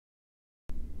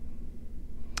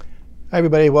Hi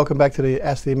everybody, welcome back to the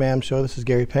Ask the Imam show. This is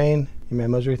Gary Payne.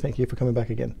 Imam Musri, thank you for coming back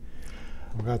again.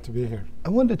 I'm glad to be here. I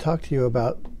wanted to talk to you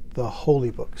about the holy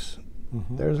books.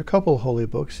 There's a couple of holy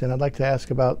books, and I'd like to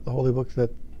ask about the holy books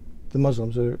that the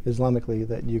Muslims, or Islamically,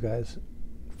 that you guys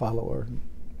follow or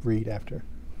read after.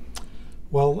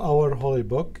 Well, our holy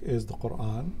book is the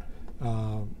Quran,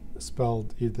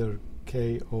 spelled either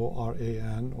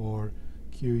K-O-R-A-N or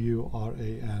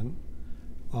Q-U-R-A-N.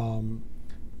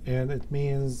 And it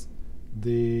means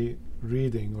the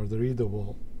reading or the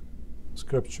readable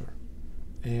scripture.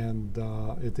 And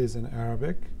it is in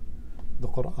Arabic. The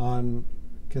Quran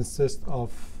consists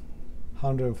of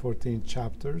 114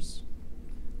 chapters,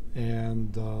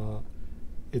 and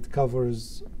it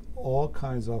covers all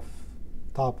kinds of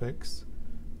topics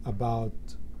about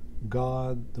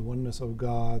God, the oneness of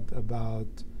God,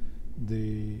 about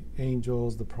the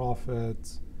angels, the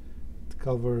prophets. It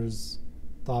covers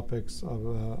topics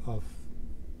of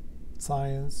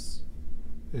science.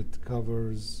 It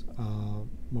covers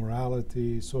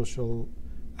morality, social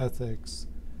ethics,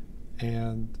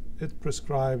 and it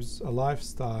prescribes a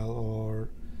lifestyle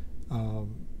or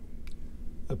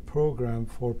a program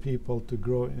for people to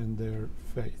grow in their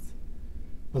faith.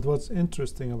 But what's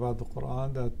interesting about the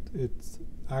Quran that it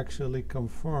actually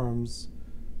confirms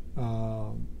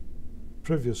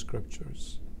previous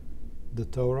scriptures, the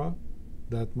Torah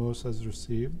that Moses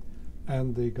received,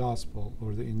 and the Gospel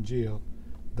or the Injil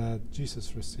that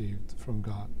Jesus received from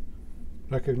God.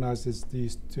 Recognizes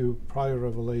these two prior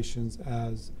revelations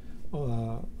as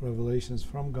revelations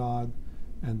from God,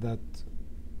 and that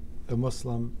a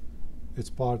Muslim,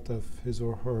 it's part of his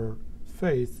or her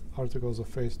faith, articles of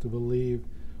faith, to believe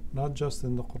not just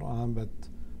in the Quran, but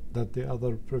that the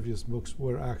other previous books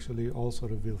were actually also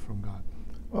revealed from God.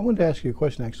 Well, I wanted to ask you a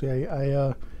question, actually.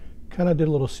 I kind of did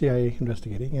a little CIA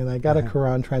investigating, and I got a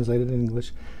Quran translated in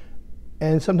English.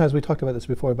 And sometimes we talked about this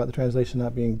before, about the translation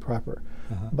not being proper.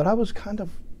 But I was kind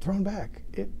of thrown back.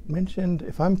 It mentioned,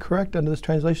 if I'm correct under this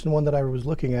translation, one that I was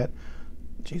looking at,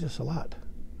 Jesus a lot.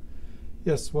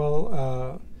 Yes,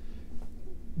 well,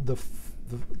 the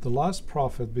last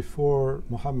prophet before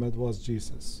Muhammad was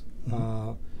Jesus,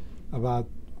 about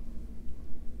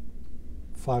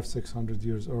 500-600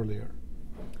 years earlier.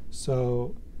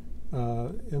 So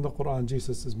in the Quran,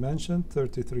 Jesus is mentioned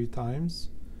 33 times,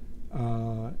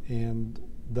 and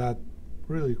that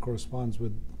really corresponds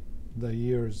with the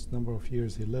number of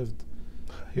years he lived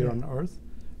here on earth,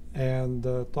 and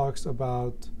talks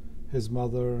about his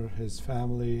mother, his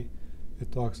family.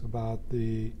 It talks about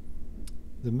the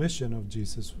mission of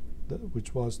Jesus,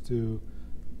 which was to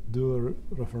do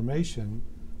a reformation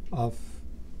of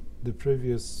the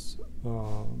previous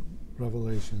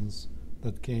revelations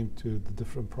that came to the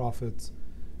different prophets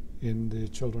in the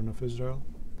children of Israel,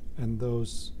 and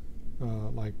those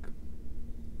like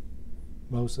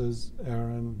Moses,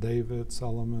 Aaron, David,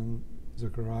 Solomon,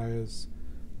 Zacharias,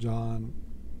 John,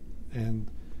 and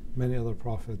many other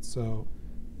prophets. So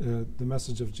the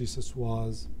message of Jesus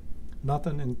was not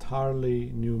an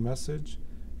entirely new message.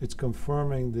 It's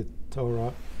confirming the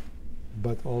Torah,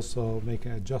 but also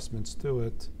making adjustments to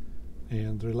it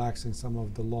and relaxing some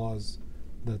of the laws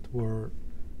that were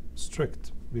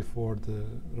strict before the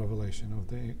revelation of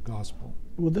the gospel.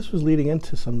 Well, this was leading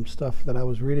into some stuff that I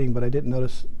was reading, but I didn't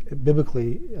notice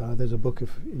biblically. There's a book,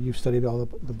 if you've studied all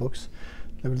the books,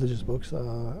 the religious books,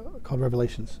 called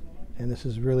Revelations. And this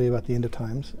is really about the end of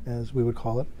times, as we would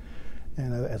call it,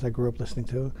 and as I grew up listening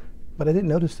to. But I didn't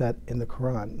notice that in the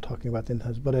Quran, talking about the end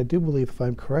times. But I do believe, if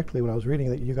I'm correctly, when I was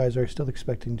reading, that you guys are still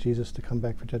expecting Jesus to come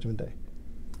back for Judgment Day.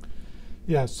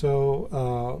 Yeah,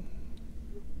 so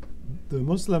the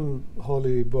Muslim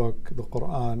holy book, the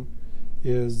Quran,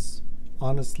 is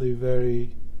honestly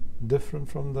very different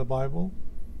from the Bible,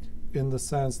 in the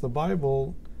sense the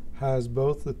Bible has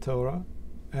both the Torah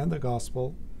and the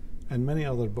Gospel and many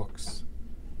other books,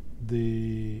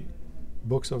 the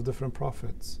books of different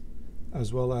prophets,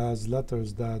 as well as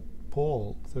letters that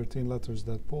 13 letters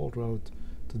that Paul wrote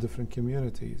to different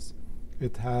communities.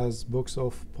 It has books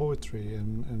of poetry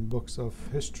and books of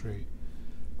history.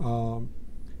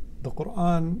 The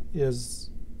Quran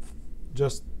is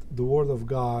just the Word of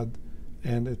God,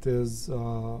 and it is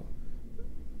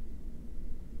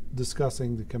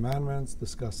discussing the commandments,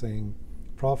 discussing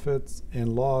prophets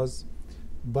and laws,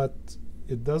 but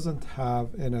it doesn't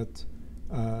have in it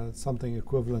something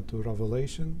equivalent to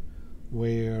Revelation,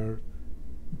 where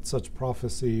such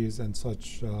prophecies and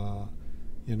such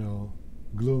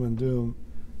gloom and doom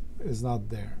is not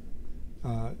there.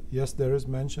 Yes, there is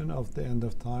mention of the end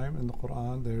of time in the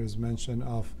Quran. There is mention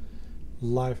of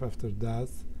life after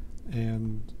death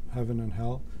and heaven and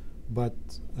hell, but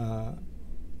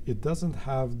it doesn't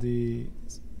have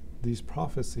these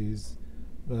prophecies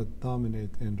that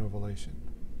dominate in Revelation.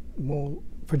 Well,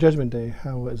 for Judgment Day,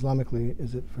 how Islamically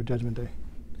is it for Judgment Day?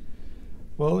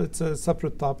 Well, it's a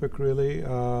separate topic, really,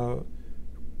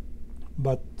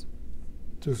 but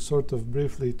to sort of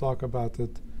briefly talk about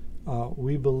it,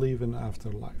 we believe in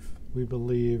afterlife. We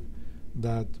believe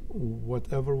that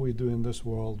whatever we do in this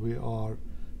world, we are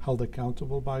held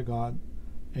accountable by God,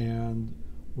 and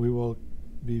we will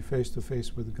be face to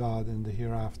face with God in the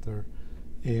hereafter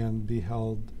and be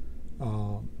held,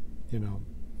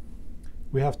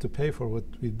 we have to pay for what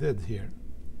we did here,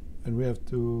 and we have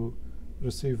to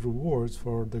receive rewards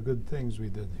for the good things we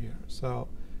did here. So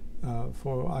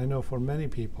I know for many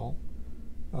people,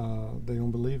 they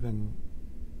don't believe in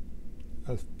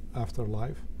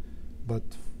afterlife, but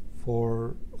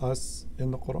for us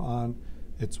in the Quran,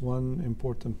 it's one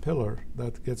important pillar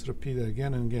that gets repeated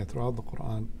again and again throughout the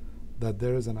Quran, that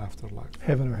there is an afterlife.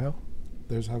 Heaven or hell?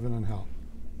 There's heaven and hell.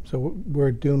 So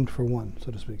we're doomed for one,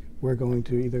 so to speak. We're going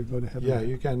to either go to heaven or hell.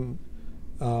 You can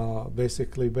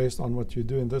basically, based on what you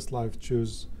do in this life,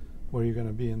 choose where you're going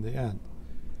to be in the end.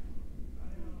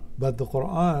 But the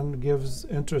Quran gives,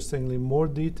 interestingly, more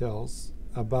details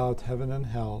about heaven and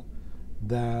hell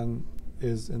than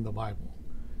is in the Bible.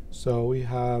 So we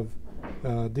have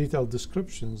detailed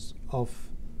descriptions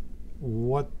of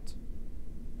what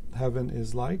heaven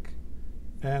is like,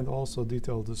 and also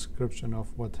detailed description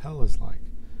of what hell is like.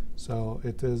 So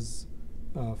it is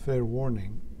fair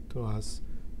warning to us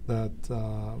that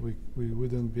we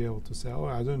wouldn't be able to say, oh,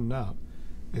 I don't know.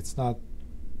 It's not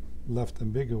left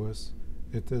ambiguous.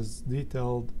 It is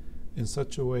detailed in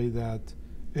such a way that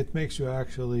it makes you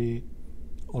actually,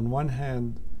 on one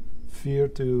hand, fear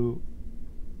to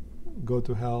go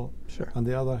to hell. Sure. On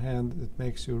the other hand, it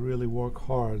makes you really work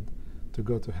hard to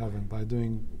go to heaven by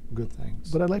doing good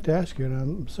things. But I'd like to ask you, and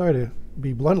I'm sorry to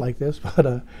be blunt like this,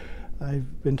 but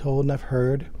I've been told and I've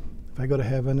heard, if I go to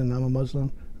heaven and I'm a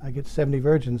Muslim, I get 70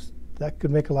 virgins. That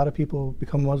could make a lot of people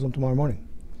become Muslim tomorrow morning.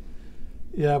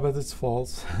 Yeah, but it's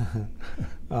false.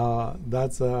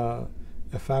 That's a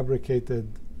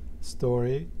fabricated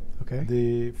story. Okay.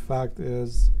 The fact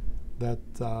is that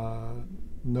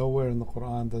nowhere in the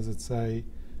Quran does it say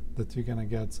that you're going to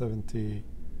get 70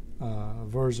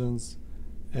 virgins,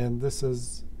 and this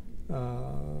is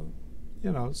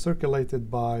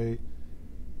circulated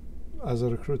as a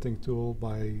recruiting tool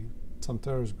by some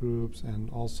terrorist groups and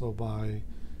also by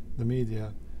the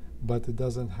media, but it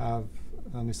doesn't have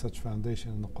any such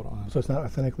foundation in the Quran. So it's not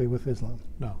authentically with Islam?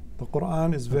 No. The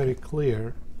Quran is very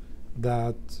clear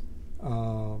that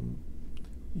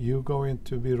you're going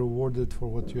to be rewarded for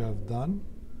what you have done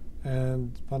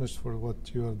and punished for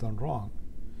what you have done wrong.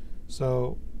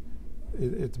 So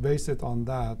it's based on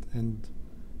that, and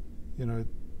you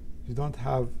don't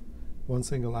have one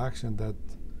single action that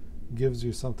gives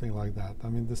you something like that. I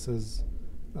mean, this is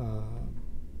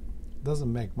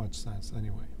doesn't make much sense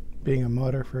anyway. Being a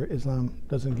martyr for Islam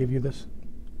doesn't give you this?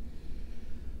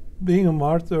 Being a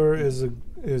martyr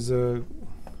is a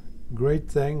great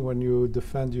thing when you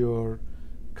defend your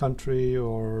country,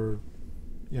 or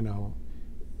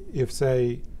if,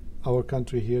 say, our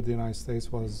country here, the United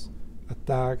States, was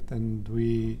attacked and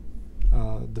we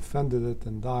defended it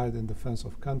and died in defense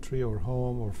of country or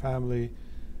home or family,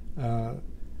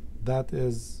 that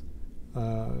is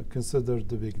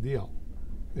considered a big deal.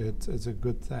 It's a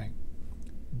good thing.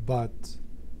 But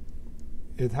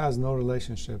it has no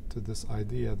relationship to this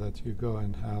idea that you go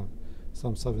and have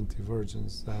some 70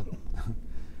 virgins.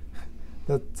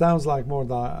 That sounds like more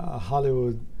a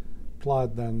Hollywood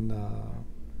plot than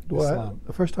Islam.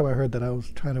 The first time I heard that, I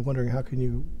was wondering how can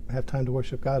you have time to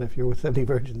worship God if you're with 70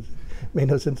 virgins? It made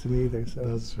no sense to me either. So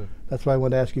that's true. That's why I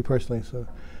wanted to ask you personally. So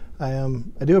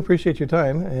I do appreciate your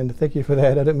time, and thank you for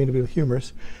that. I didn't mean to be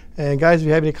humorous. And guys, if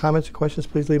you have any comments or questions,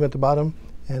 please leave them at the bottom,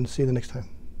 and see you the next time.